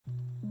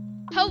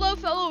Hello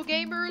fellow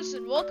gamers,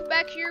 and welcome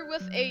back here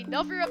with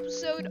another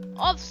episode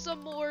of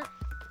some more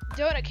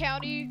Donut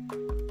County.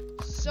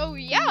 So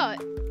yeah,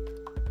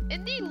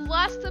 in the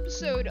last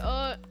episode,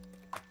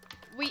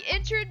 we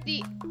entered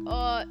the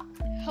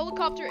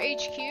helicopter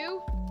HQ,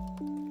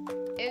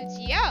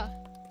 and yeah,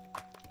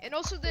 and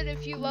also did a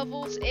few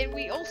levels, and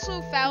we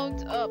also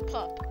found a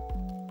pup.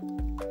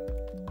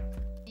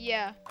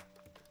 Yeah,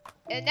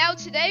 and now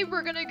today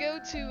we're gonna go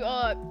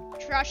to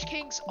Trash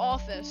King's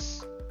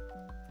office.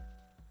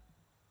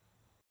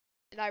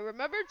 And I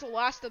remembered the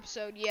last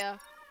episode, yeah.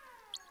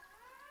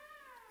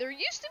 There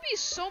used to be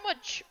so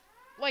much,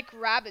 like,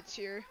 rabbits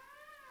here.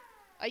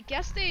 I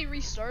guess they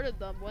restarted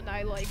them when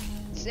I, like,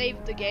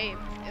 saved the game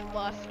and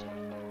left.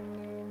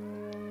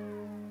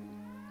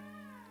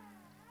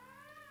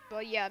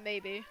 But yeah,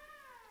 maybe.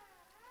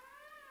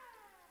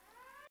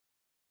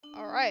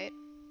 Alright.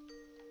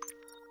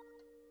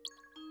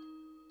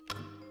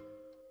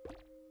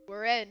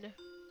 We're in.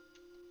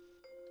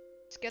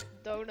 Let's get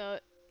the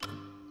donut.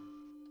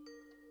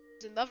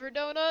 Another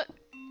donut.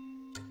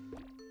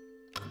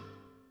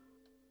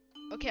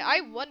 Okay, I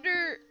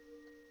wonder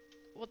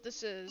what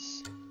this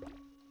is.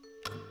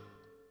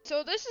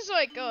 So this is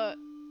like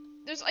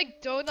there's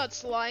like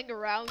donuts lying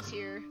around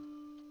here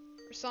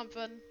or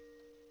something.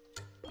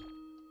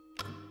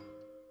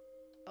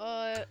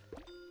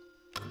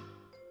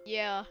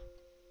 Yeah.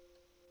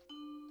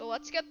 So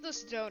let's get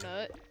this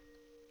donut.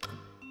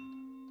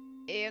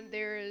 And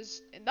there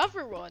is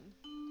another one.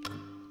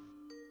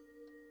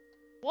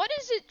 What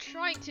is it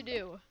trying to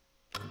do?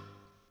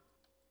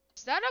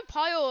 Is that a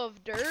pile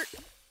of dirt?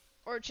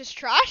 Or just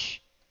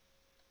trash?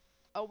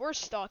 Oh, we're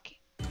stuck.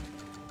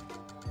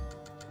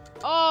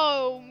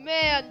 Oh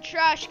man,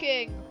 Trash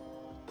King.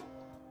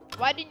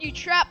 Why didn't you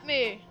trap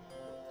me?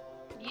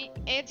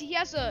 And he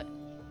has a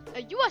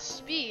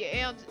USB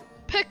and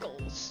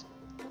pickles.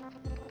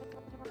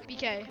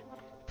 BK,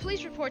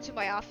 please report to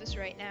my office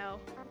right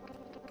now.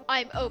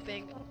 I'm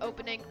opening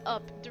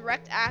up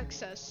direct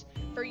access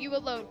for you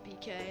alone,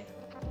 BK.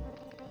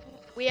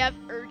 We have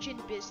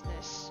urgent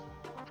business.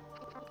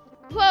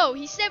 Whoa,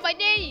 he said my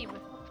name!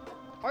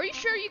 Are you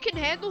sure you can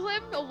handle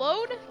him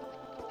alone?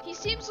 He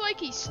seems like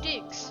he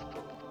stinks.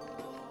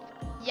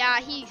 Yeah,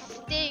 he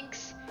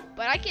stinks,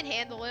 but I can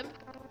handle him.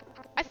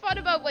 I thought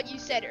about what you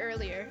said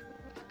earlier.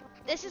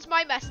 This is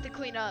my mess to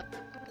clean up.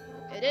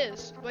 It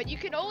is, but you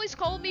can always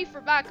call me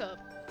for backup.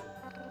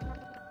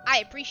 I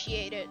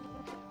appreciate it.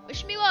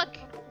 Wish me luck.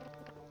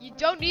 You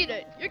don't need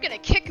it. You're gonna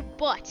kick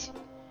butt.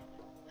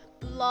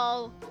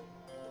 Lol.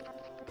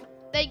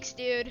 Thanks,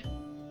 dude.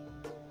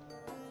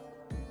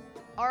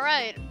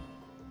 Alright.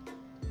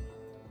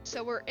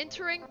 So we're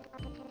entering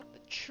the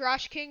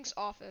Trash King's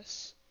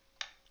office.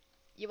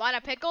 You want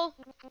a pickle?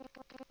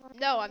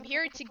 No, I'm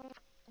here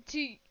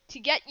to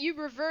get you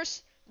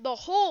reverse the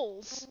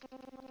holes.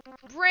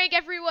 Bring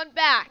everyone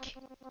back.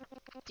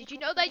 Did you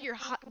know that you're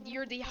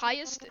the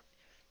highest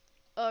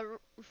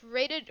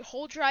rated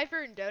hole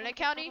driver in Donut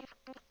County?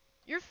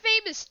 You're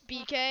famous,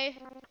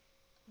 BK.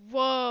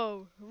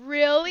 Whoa,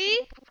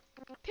 really?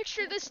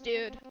 Picture this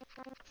dude.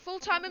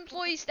 Full-time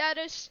employee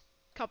status,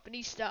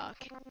 company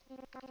stock.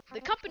 The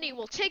company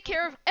will take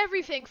care of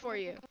everything for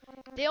you.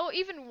 They'll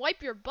even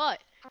wipe your butt.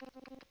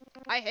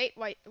 I hate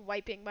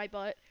wiping my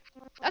butt.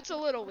 That's a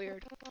little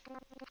weird.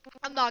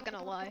 I'm not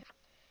gonna lie.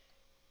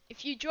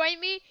 If you join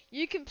me,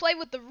 you can play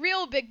with the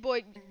real big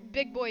boy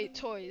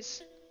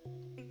toys.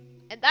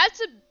 And that's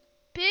a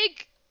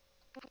big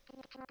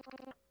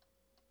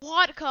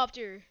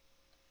quadcopter.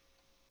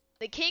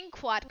 The King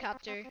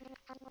quadcopter.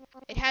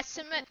 It has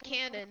cement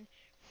cannon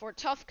for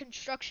tough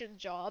construction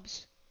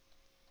jobs.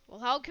 Well,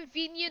 how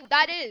convenient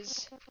that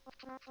is.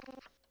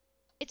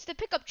 It's the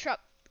pickup truck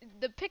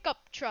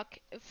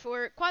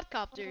for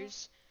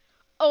quadcopters.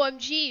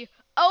 OMG,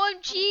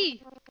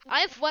 OMG! I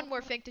have one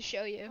more thing to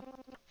show you.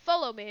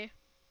 Follow me.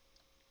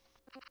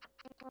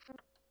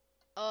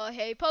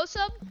 Hey,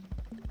 Posum?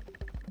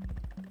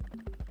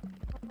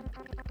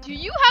 Do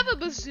you have a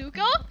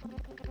bazooka?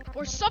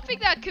 Or something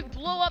that could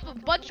blow up a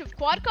bunch of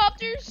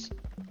quadcopters?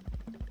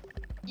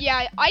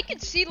 Yeah, I can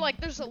see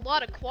like there's a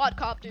lot of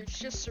quadcopters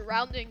just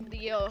surrounding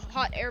the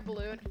hot air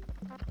balloon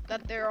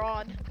that they're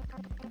on.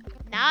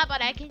 Nah,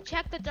 but I can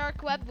check the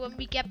dark web when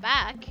we get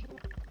back.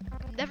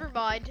 Never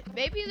mind,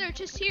 maybe they're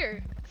just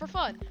here for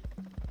fun.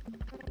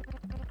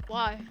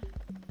 Why?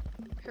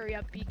 Hurry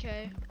up,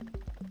 BK.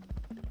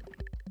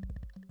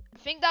 I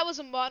think that was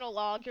a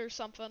monologue or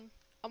something.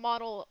 A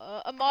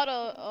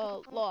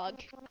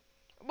monologue.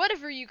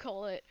 Whatever you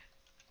call it.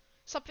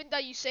 Something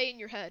that you say in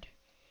your head.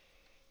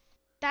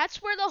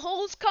 That's where the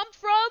holes come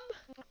from?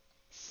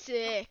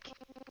 Sick.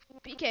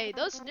 BK,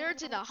 those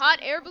nerds in a hot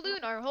air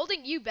balloon are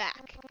holding you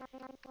back.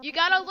 You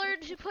gotta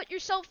learn to put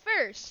yourself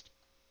first.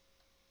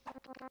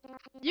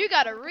 You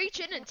gotta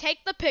reach in and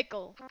take the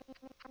pickle.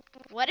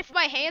 What if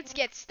my hands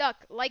get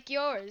stuck, like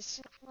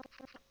yours?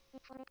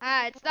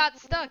 Ah, it's not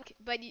stuck,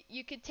 but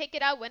you can take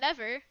it out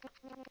whenever.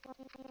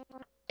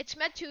 It's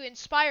meant to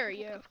inspire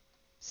you.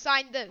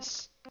 Sign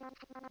this.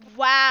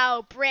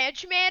 Wow,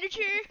 branch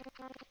manager?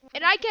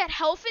 And I get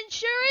health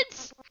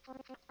insurance?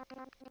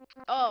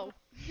 Oh.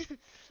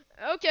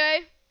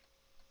 Okay.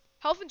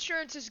 Health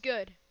insurance is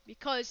good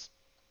because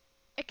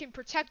it can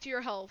protect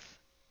your health.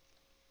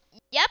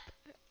 Yep,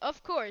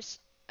 of course.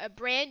 A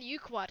brand new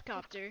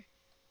quadcopter.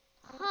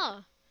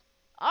 Huh.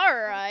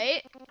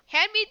 Alright.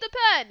 Hand me the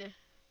pen.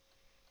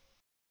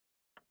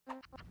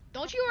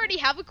 Don't you already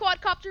have a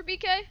quadcopter,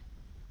 BK?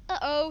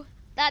 Uh-oh.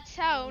 That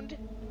sound.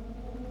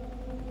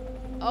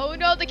 Oh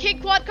no, the king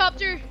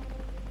quadcopter.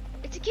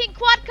 It's a king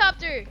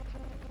quadcopter.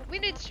 We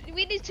need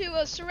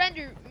to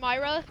surrender,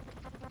 Myra.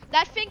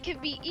 That thing can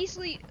be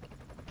easily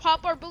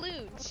pop our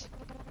balloons.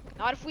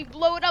 Not if we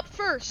blow it up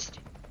first.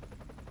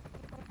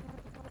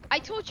 I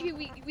told you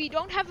we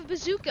don't have a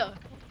bazooka,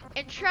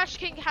 and Trash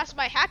King has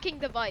my hacking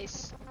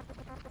device.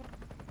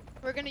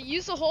 We're gonna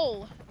use a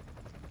hole.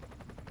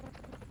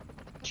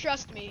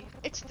 Trust me,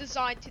 it's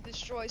designed to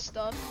destroy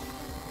stuff.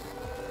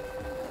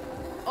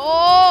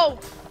 Oh!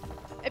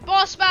 A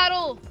boss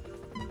battle!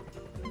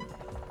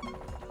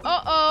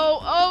 Uh-oh,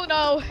 oh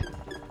no.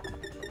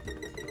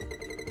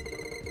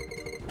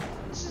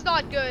 This is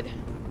not good.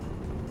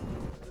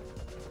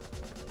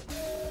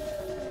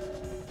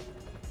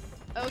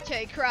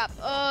 Okay, crap.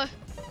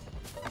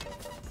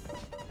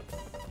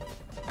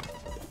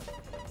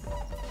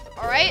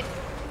 Alright.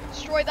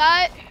 Destroy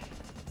that.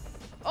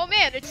 Oh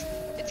man,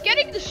 it's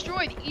getting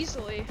destroyed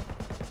easily.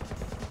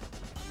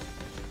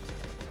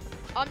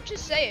 I'm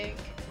just saying.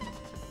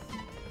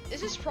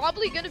 This is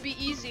probably gonna be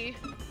easy.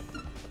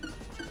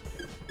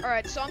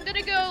 Alright, so I'm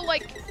gonna go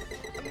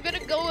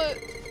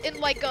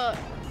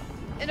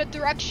in a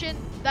direction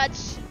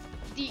that's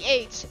the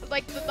 8,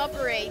 like the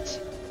number 8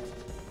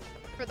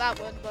 for that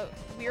one, but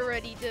we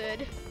already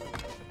did.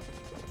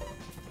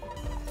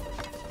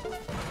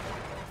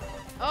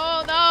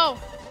 Oh no!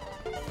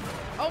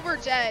 Oh, we're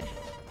dead.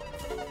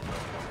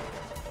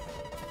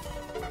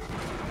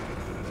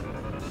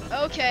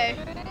 Okay.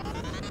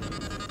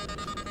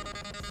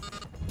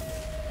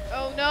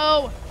 Oh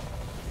no!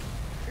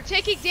 You're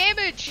taking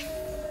damage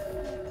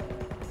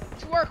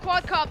to our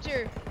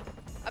quadcopter.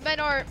 I meant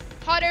our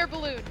hot air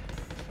balloon.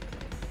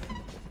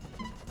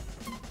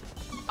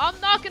 I'm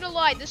not gonna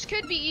lie, this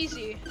could be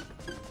easy.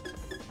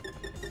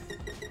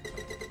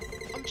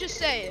 I'm just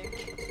saying.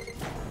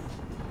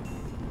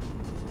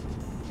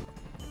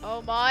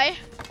 Oh my.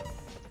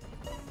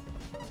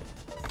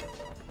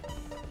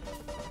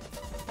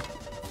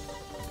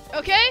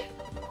 Okay.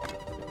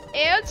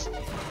 And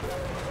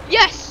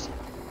yes!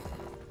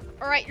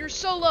 Alright, you're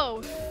so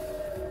low.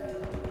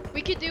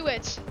 We can do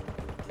it.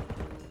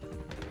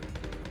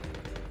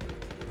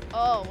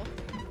 Oh.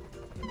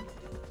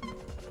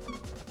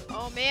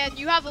 Oh man,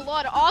 you have a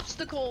lot of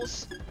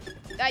obstacles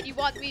that you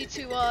want me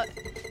to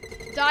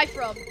die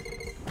from.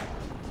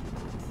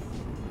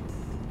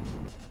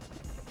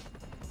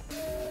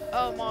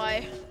 Oh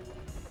my.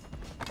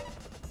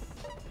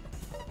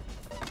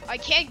 I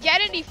can't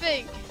get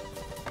anything.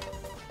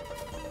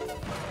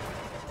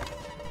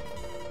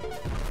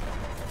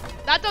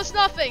 That does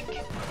nothing.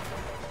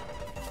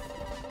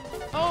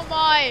 Oh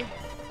my.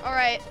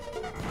 Alright.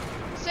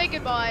 Say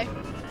goodbye.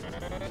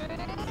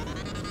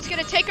 It's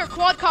gonna take our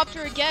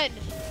quadcopter again.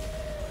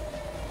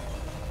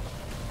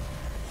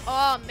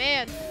 Oh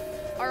man.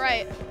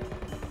 Alright.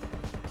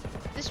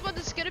 This one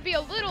is gonna be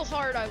a little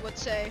hard, I would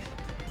say.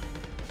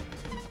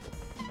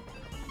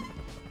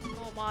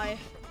 Oh my.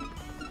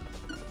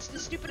 It's the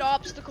stupid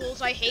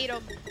obstacles, I hate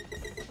them.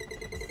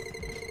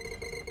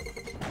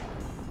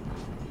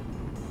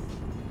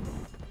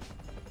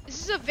 This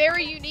is a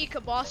very unique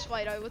boss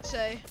fight, I would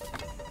say.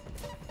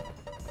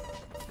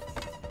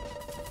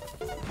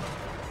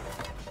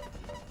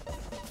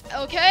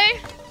 Okay.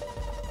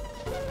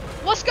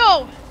 Let's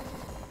go.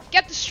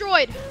 Get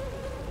destroyed.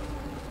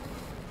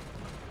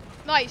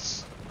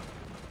 Nice.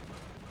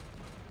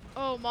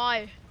 Oh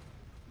my.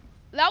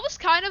 That was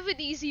kind of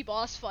an easy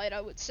boss fight,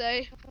 I would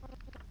say.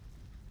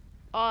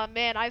 Aw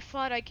man, I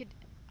thought I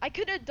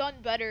could have done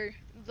better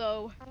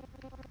though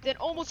than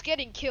almost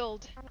getting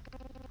killed.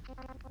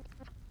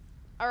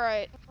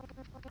 Alright.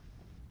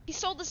 He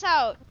sold us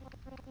out.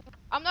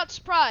 I'm not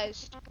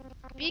surprised.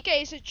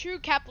 BK is a true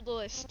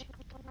capitalist.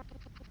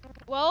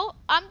 Well,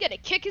 I'm gonna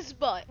kick his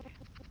butt.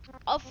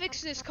 I'll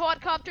fix this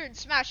quadcopter and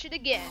smash it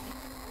again.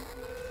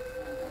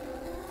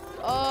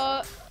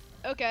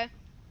 Okay.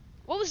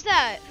 What was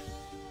that?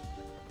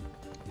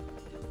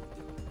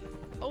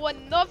 Oh,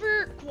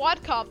 another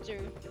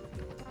quadcopter.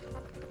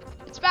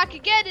 It's back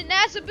again and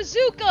has a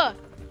bazooka.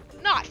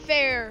 Not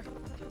fair.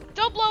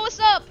 Don't blow us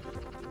up.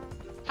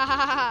 Ha ha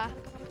ha ha.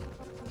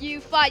 You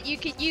thought you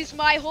could use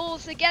my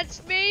holes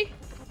against me?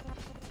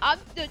 I'm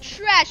the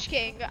Trash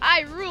King.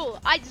 I rule.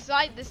 I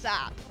designed this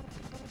app.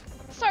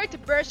 Sorry to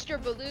burst your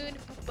balloon,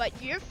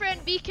 but your friend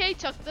BK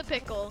took the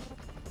pickle.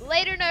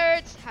 Later,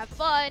 nerds. Have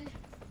fun.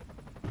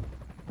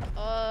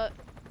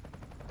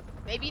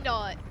 Maybe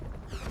not.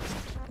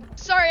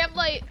 Sorry, I'm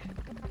late.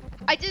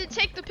 I didn't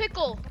take the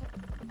pickle.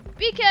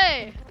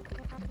 BK!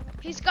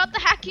 He's got the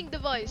hacking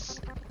device.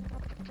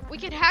 We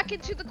can hack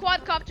into the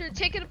quadcopter and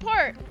take it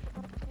apart.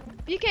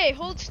 BK,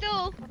 hold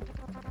still.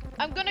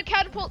 I'm gonna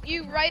catapult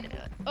you right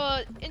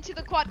into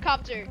the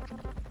quadcopter.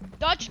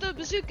 Dodge the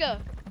bazooka.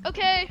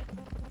 Okay.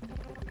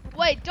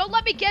 Wait, don't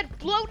let me get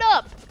blown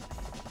up.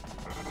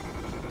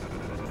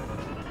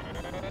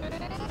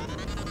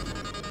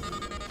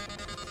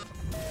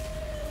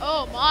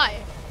 Oh my.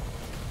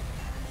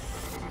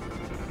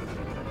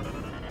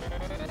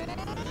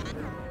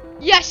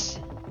 Yes!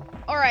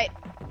 Alright.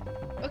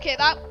 Okay,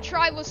 that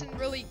try wasn't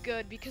really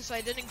good because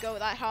I didn't go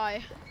that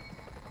high.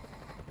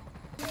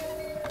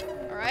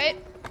 Alright.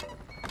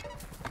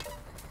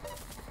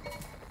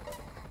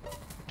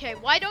 Okay,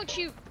 why don't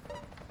you...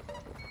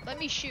 Let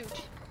me shoot.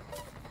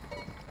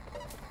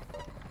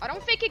 I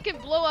don't think it can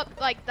blow up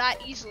like that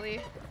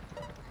easily.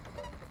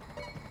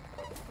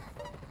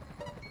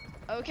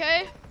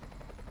 Okay.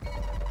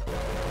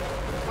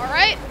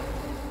 Alright.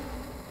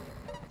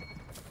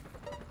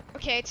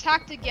 Okay, it's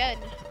hacked again.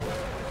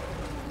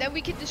 Then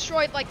we can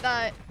destroy it like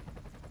that.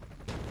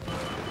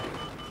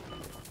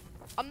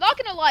 I'm not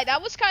gonna lie,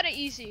 that was kind of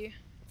easy,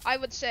 I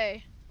would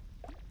say.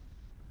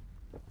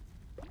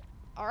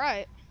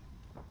 Alright.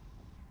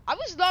 I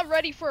was not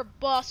ready for a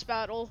boss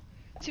battle,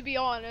 to be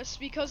honest,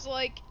 because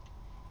like,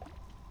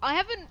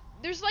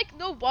 there's like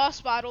no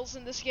boss battles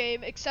in this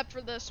game except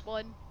for this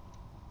one.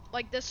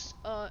 Like this,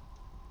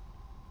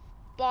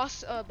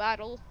 boss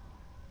battle,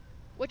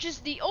 which is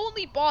the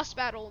only boss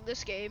battle in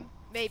this game,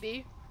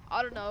 maybe.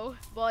 I don't know,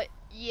 but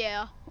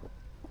yeah.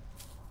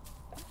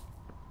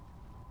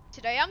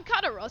 Today I'm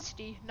kind of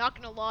rusty, not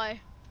gonna lie.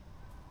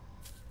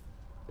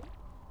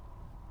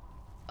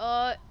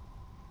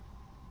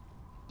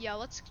 Yeah,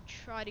 let's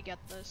try to get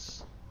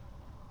this.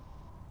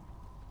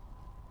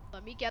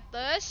 Let me get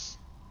this.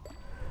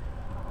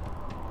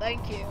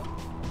 Thank you.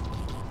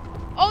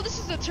 Oh, this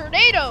is a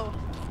tornado!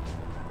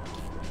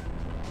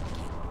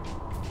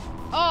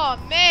 Oh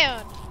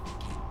man.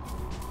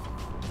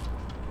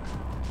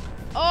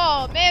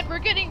 Oh man,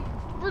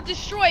 we're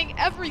destroying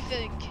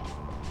everything.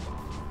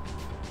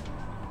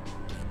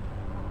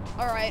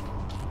 Alright.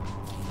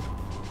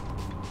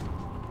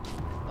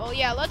 Well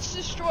yeah, let's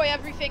destroy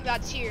everything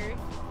that's here.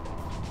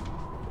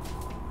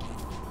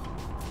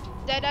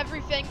 Then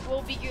everything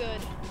will be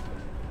good.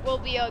 Will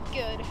be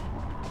good.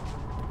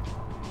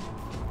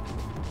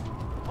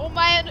 Oh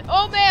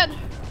man,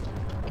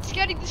 it's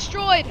getting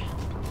destroyed.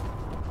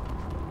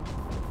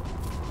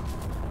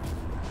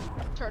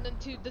 Turn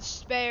into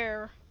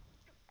despair.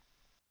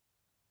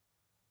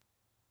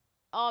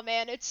 Oh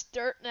man, it's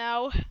dirt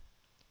now.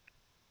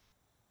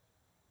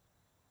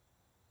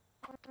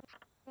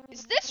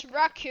 Is this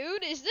Raccoon?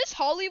 Is this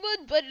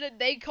Hollywood, but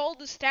they call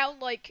this town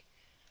like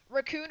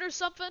Raccoon or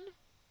something?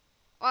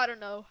 I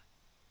don't know.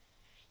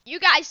 You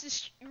guys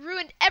just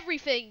ruined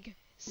everything.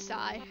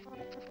 Sigh.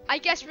 I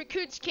guess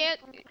raccoons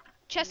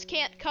just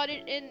can't cut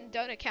it in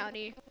Donut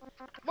County.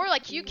 More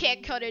like you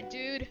can't cut it,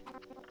 dude.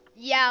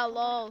 Yeah,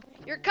 lol.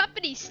 Your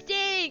company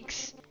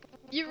stinks.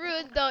 You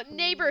ruined the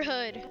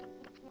neighborhood.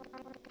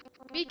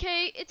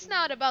 BK, it's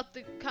not about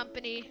the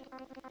company.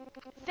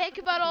 Think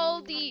about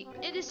all the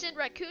innocent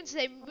raccoons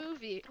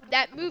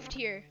that moved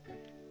here.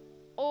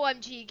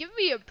 OMG, give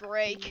me a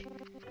break.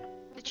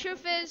 The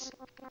truth is,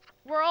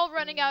 we're all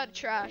running out of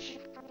trash.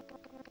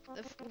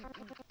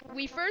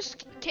 We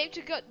first came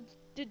to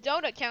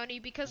Donut County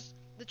because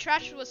the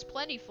trash was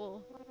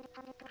plentiful.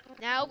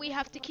 Now we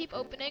have to keep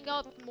opening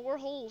up more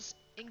holes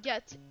and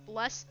get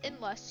less and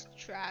less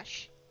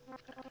trash.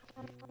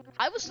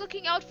 I was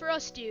looking out for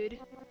us, dude.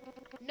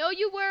 No,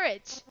 you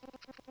weren't.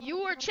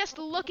 You were just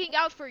looking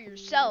out for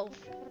yourself.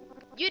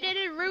 You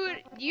didn't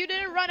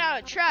run out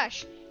of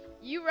trash.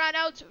 You ran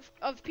out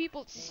of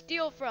people to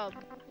steal from.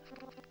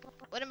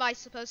 What am I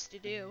supposed to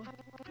do?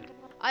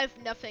 I have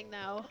nothing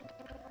now.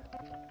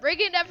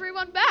 Bringing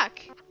everyone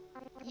back.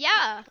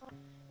 Yeah,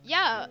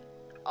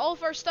 all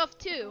of our stuff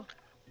too.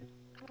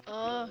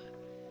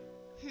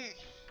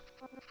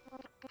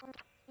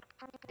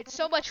 It's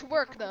so much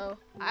work though.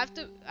 I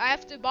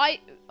have to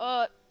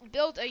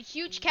build a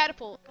huge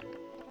catapult.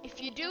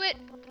 If you do it,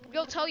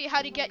 we'll tell you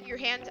how to get your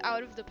hand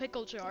out of the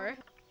pickle jar.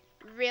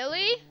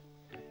 Really?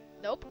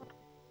 Nope.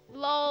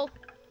 Lol.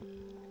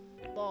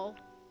 Lol.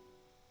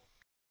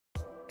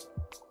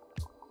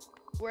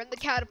 We're in the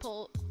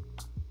catapult.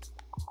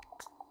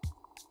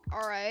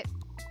 Alright.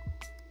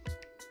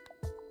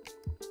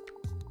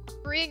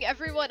 Bring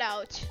everyone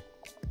out.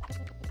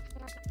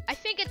 I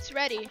think it's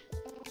ready.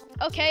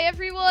 Okay,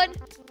 everyone.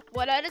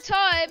 One at a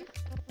time.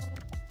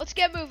 Let's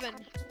get moving.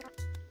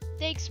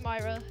 Thanks,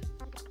 Myra.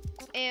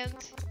 And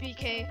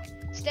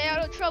BK. Stay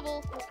out of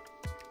trouble.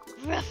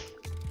 Ruff.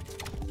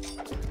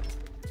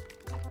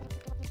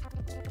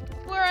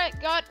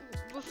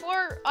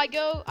 Before I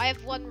go, I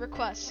have one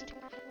request.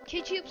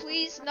 Could you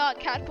please not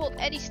catapult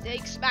any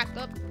snakes back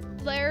up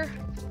there?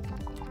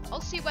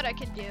 I'll see what I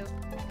can do.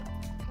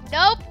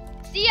 Nope.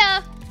 See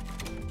ya.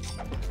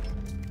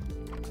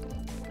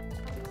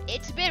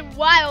 It's been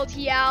wild,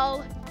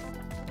 y'all.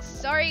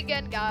 Sorry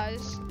again,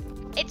 guys.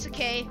 It's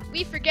okay.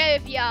 We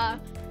forgave ya,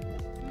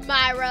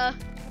 Myra.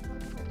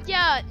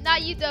 Yeah,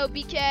 not you though,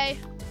 BK.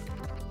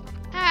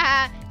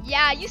 Haha.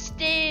 Yeah, you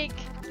stink.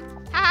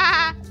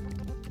 Haha.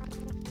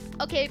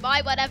 Okay,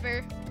 bye,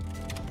 whatever.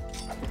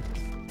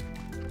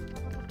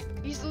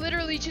 He's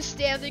literally just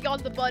standing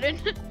on the button.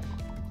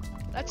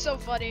 That's so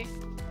funny.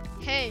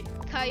 Hey,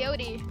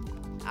 Coyote.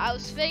 I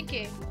was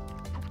thinking.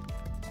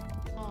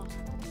 Oh.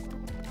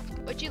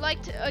 Would you like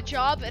a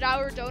job at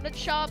our donut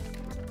shop?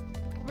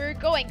 We're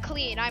going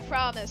clean, I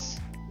promise.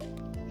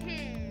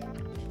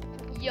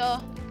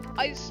 Yeah,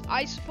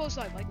 I suppose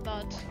I like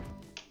that.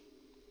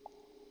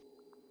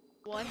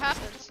 What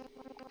happens?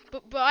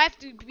 But I have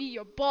to be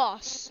your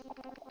boss.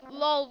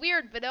 Lol,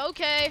 weird, but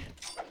okay.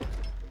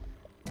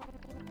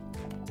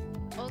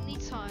 Only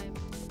time.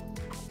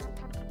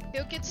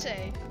 Who can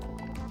say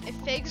if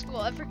things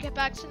will ever get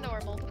back to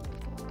normal?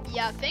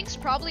 Yeah, things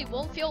probably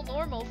won't feel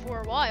normal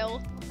for a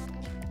while.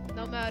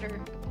 No matter.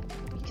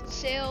 We can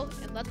sail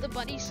and let the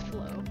bunnies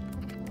flow.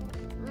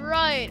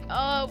 Right,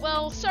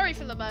 well, sorry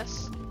for the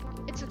mess.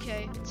 It's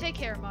okay. Take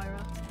care,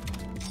 Myra.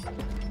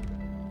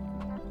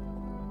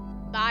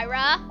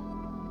 Myra?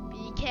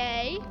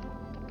 BK?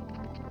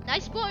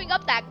 Nice blowing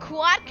up that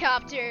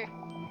quadcopter.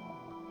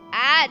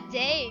 Ah,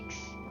 thanks.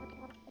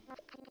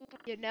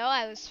 You know,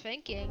 I was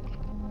thinking.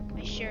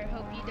 I sure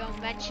hope you don't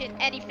mention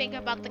anything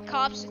about the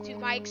cops to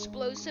my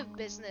explosive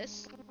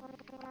business.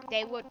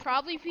 They would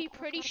probably be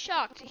pretty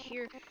shocked to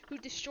hear who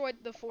destroyed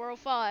the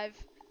 405.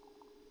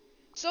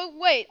 So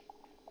wait.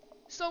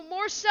 So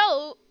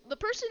Marcel, the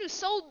person who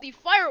sold the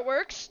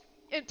fireworks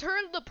and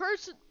turned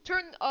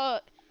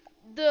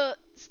the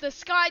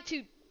sky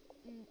to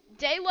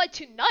daylight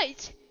to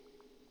night,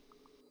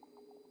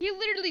 he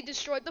literally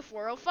destroyed the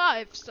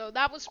 405. So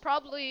that was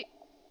probably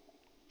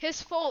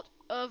his fault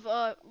of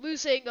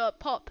losing a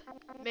pup,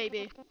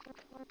 maybe,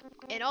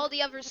 and all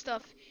the other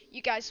stuff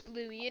you guys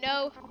blew, you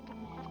know?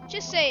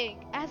 Just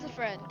saying, as a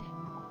friend.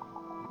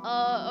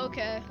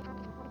 Okay.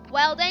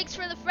 Well, thanks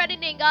for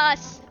threatening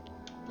us.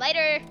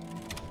 Later.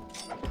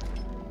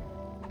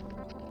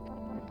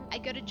 I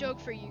got a joke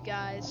for you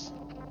guys.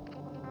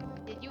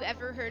 Did you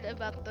ever heard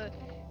about the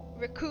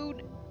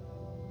raccoon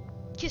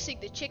kissing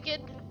the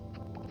chicken?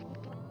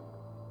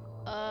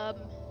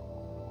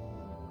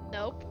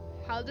 Nope.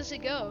 How does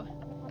it go?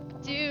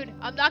 Dude,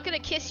 I'm not gonna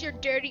kiss your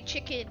dirty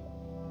chicken.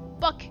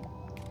 Buck.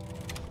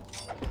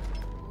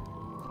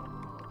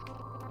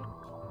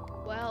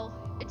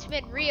 Well, it's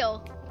been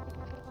real.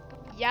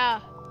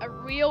 Yeah, a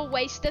real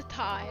waste of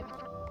time.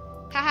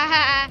 Ha ha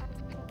ha.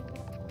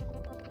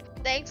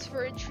 Thanks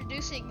for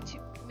introducing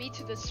me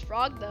to this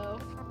frog, though.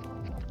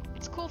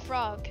 It's a cool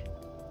frog.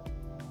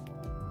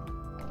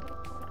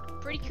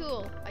 Pretty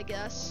cool, I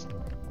guess.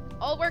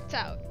 All worked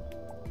out.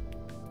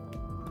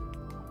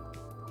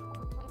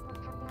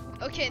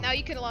 Okay, now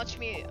you can launch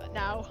me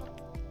now.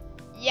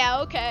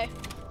 Yeah, okay.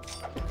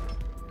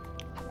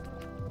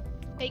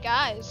 Hey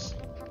guys,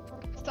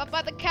 stop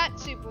by the cat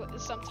soup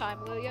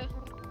sometime, will ya?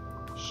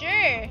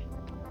 Sure.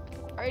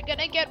 Are you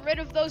gonna get rid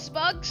of those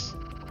bugs?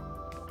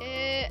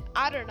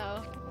 I don't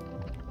know.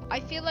 I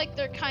feel like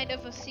they're kind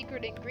of a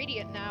secret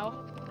ingredient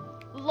now.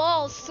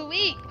 Lol,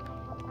 sweet.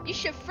 You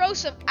should throw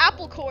some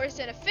apple cores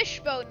and a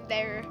fishbone in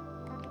there.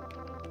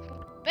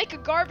 Make a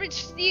garbage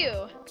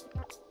stew.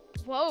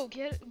 Whoa,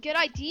 good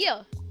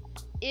idea.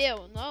 Ew,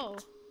 no.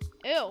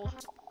 Ew.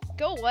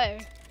 Go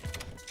away.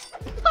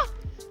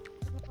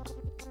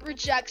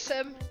 Rejects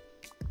him.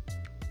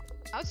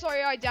 I'm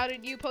sorry I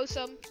doubted you,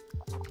 Possum.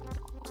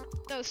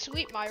 No,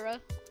 sweet Myra.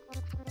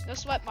 No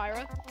sweat,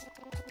 Myra.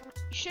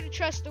 You shouldn't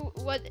trust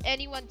what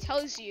anyone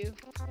tells you.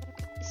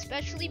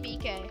 Especially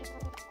BK.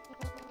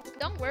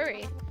 Don't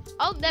worry.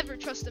 I'll never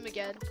trust him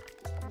again.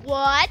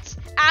 What?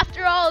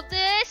 After all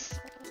this?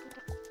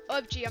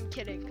 OMG, I'm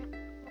kidding.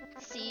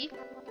 See?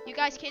 You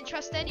guys can't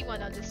trust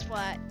anyone on this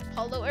flat,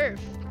 hollow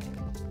earth.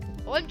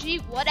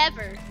 OMG,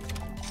 whatever.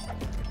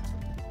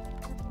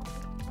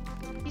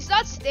 He's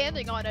not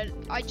standing on it.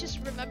 I just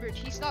remembered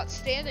he's not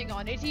standing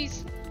on it.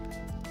 He's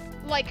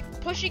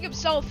like pushing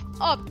himself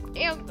up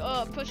and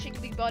pushing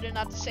the button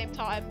at the same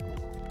time.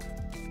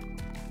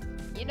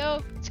 You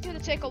know, it's gonna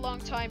take a long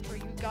time for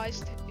you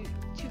guys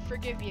to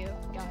forgive you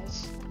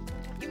guys.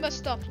 You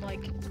messed up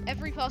like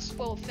every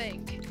possible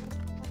thing.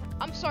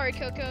 I'm sorry,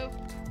 Coco.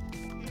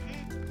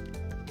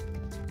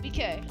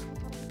 BK.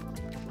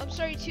 I'm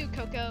sorry too,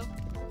 Coco.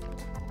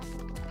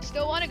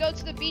 Still want to go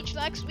to the beach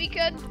next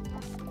weekend?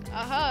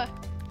 Uh-huh.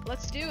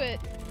 Let's do it.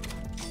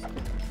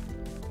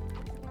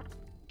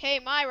 Hey,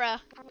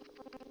 Myra.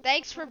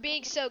 Thanks for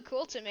being so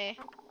cool to me.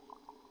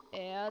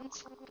 And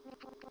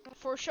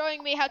for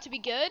showing me how to be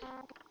good.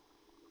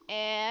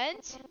 And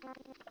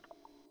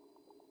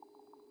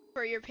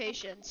for your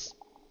patience.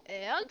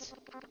 And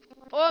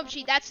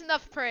OMG, that's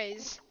enough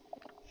praise.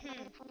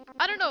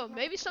 I don't know,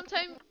 maybe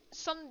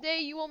someday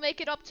you will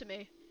make it up to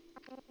me.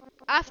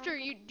 After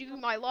you do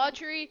my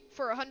laundry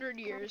for 100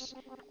 years.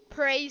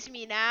 Praise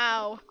me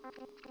now.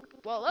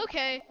 Well,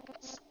 okay.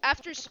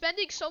 After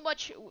spending so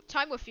much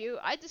time with you,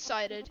 I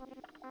decided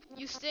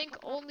you stink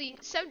only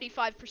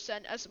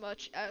 75% as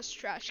much as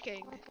Trash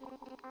King.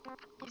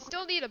 You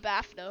still need a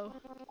bath though.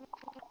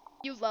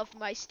 You love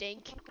my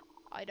stink.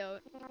 I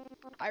don't.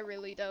 I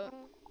really don't.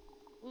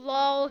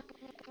 Lol.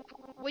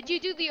 Would you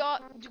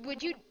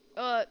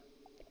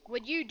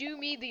would you do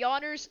me the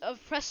honors of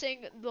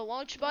pressing the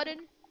launch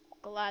button?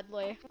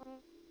 Gladly.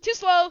 Too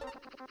slow!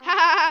 Ha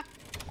ha ha!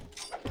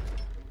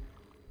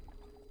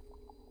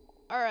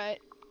 Alright.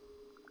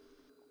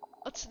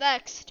 What's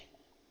next?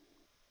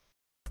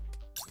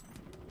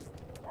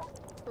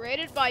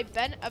 Created by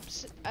Ben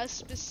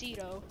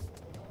Esposito.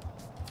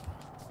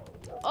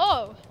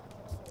 Oh!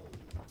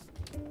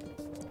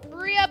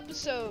 3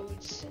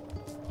 episodes.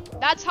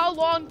 That's how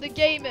long the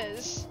game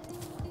is.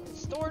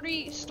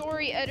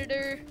 Story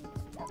editor.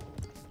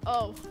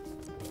 Oh.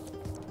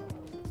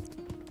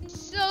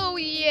 So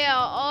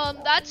yeah,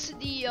 that's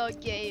the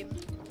game.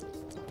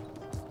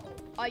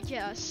 I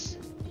guess.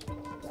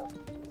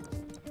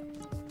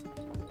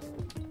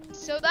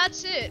 So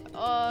that's it.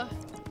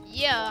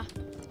 Yeah.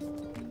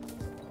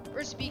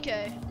 Where's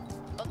BK?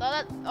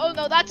 Oh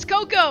no, that's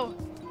Coco.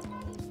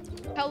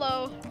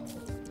 Hello.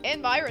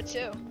 And Myra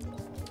too.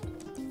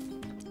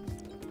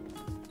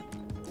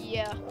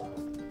 Yeah.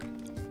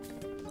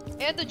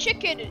 And the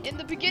chicken in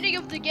the beginning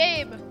of the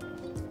game.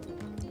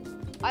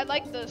 I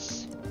like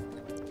this.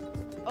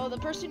 Oh, the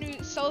person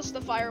who sells the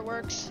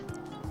fireworks.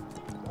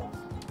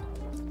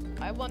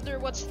 I wonder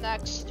what's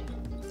next.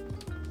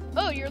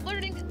 Oh, you're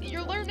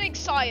learning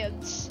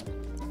science.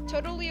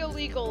 Totally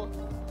illegal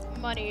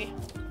money.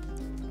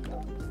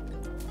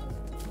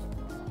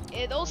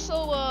 And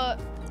also,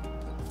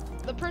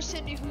 the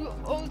person who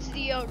owns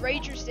the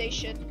ranger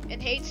station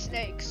and hates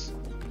snakes.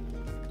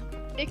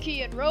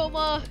 Nikki and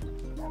Roma,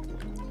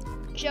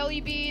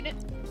 Jellybean,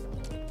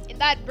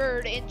 and that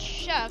bird, and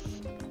Chef.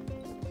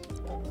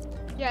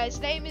 Yeah,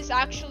 his name is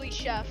actually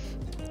Chef.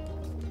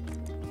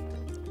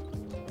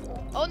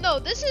 Oh no,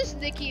 this is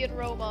Nikki and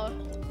Roma.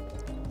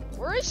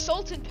 Where is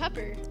Salt and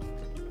Pepper?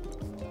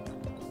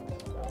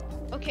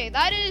 Okay,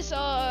 that is,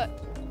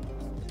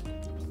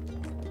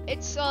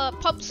 it's,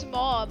 Pup's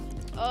mom.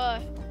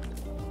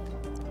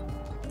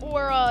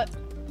 Or,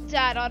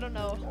 dad, I don't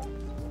know.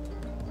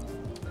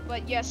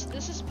 But yes,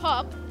 this is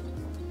Pup.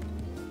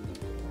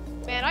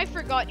 Man, I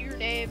forgot your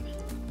name.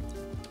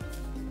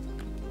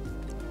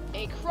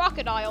 A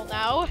crocodile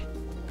now.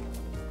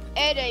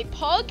 And a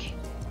pug?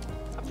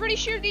 I'm pretty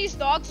sure these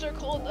dogs are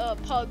called,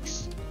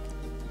 pugs.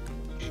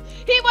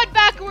 He went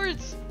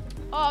backwards!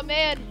 Oh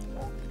man.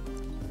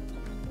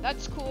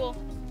 That's cool.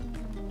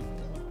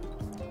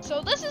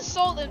 So this is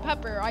Salt and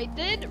Pepper. I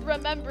did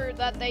remember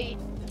that they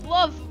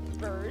love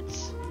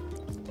birds.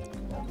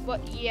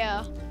 But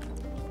yeah.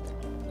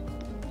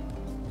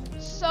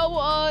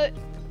 So,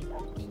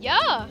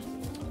 yeah.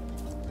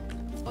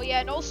 Oh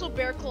yeah, and also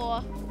Bear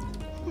Claw.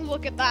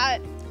 Look at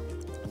that.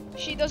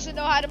 She doesn't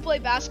know how to play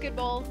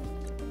basketball.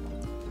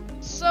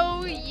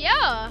 So,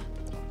 yeah.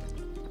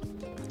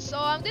 So,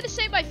 I'm gonna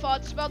say my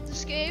thoughts about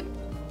this game.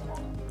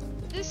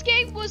 This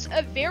game was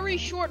a very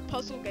short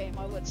puzzle game,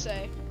 I would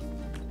say.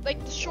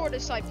 Like, the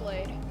shortest I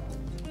played.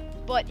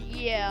 But,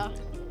 yeah.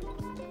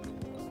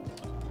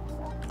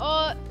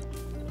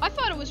 I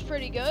thought it was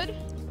pretty good.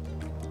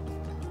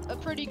 A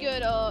pretty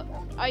good,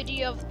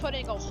 idea of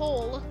putting a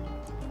hole,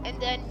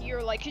 and then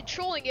you're, like,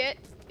 controlling it.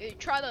 You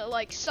try to,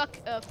 like, suck,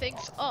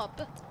 things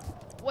up,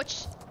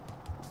 which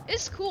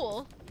is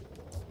cool.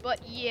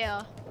 But,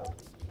 yeah.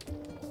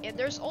 And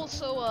there's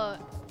also,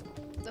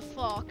 the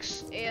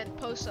fox and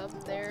Possum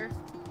there.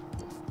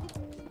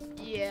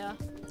 Yeah.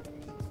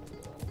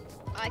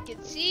 I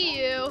can see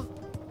you.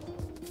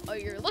 Oh,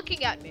 you're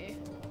looking at me.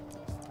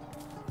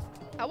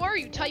 How are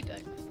you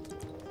typing?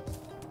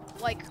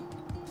 Like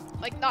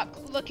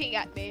not looking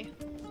at me.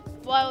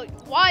 While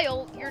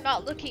you're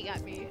not looking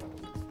at me.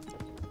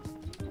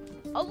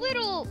 A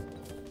little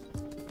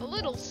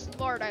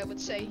smart, I would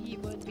say he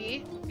would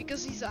be,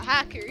 because he's a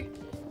hacker.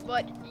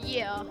 But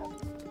yeah.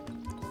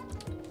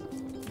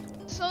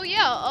 So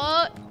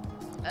yeah,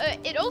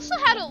 it also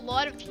had a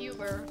lot of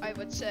humor, I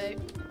would say.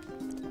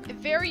 A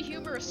very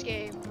humorous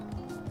game.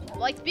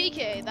 Like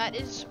BK, that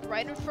is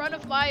right in front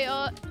of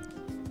my,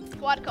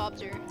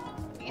 quadcopter.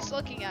 He's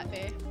looking at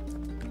me.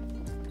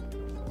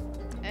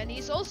 And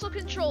he's also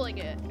controlling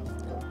it.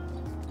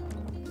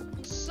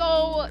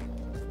 So,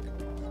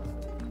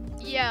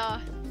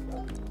 yeah.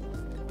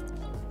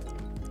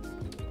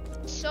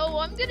 So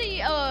I'm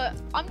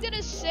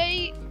gonna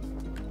say,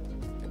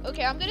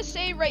 okay, I'm gonna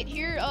say right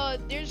here,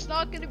 there's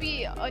not gonna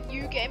be a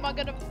new game I'm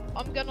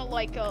gonna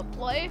like,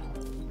 play.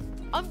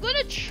 I'm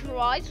gonna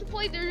try to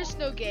play There Is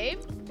No Game,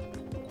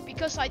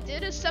 because I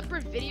did a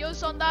separate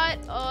videos on that.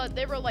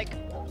 They were like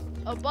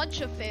a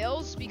bunch of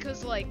fails,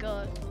 because like,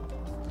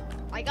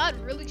 I got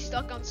really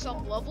stuck on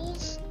some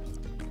levels,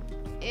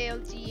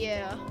 and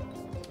yeah.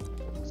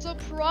 So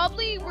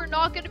probably we're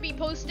not gonna be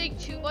posting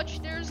too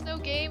much There Is No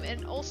Game,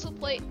 and also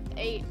play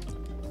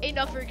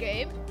another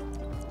game.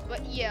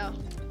 But yeah,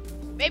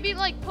 maybe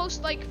like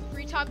post like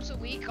 3 times a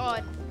week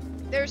on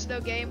There's No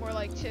Game, or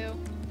like 2.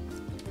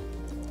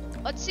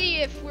 Let's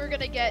see if we're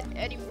gonna get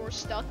any more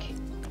stuck,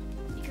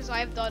 because I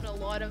have done a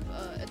lot of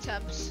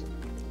attempts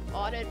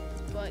on it.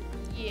 But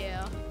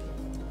yeah.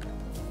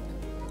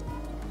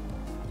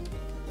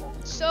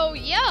 So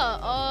yeah,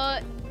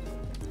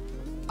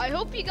 I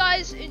hope you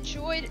guys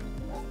enjoyed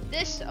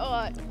this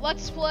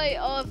let's play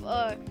of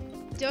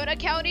Donut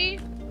County.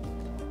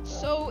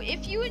 So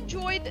if you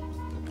enjoyed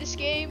this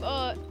game,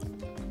 well,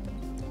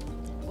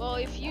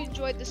 if you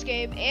enjoyed this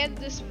game and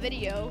this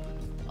video,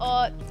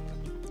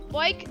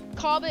 like,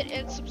 comment,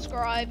 and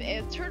subscribe,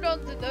 and turn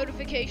on the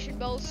notification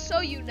bell so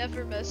you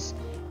never miss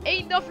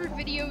another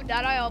video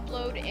that I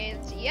upload.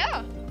 And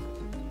yeah,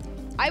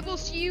 I will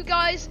see you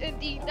guys in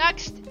the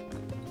next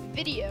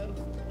video.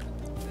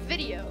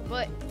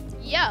 But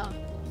yeah,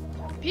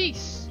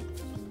 peace.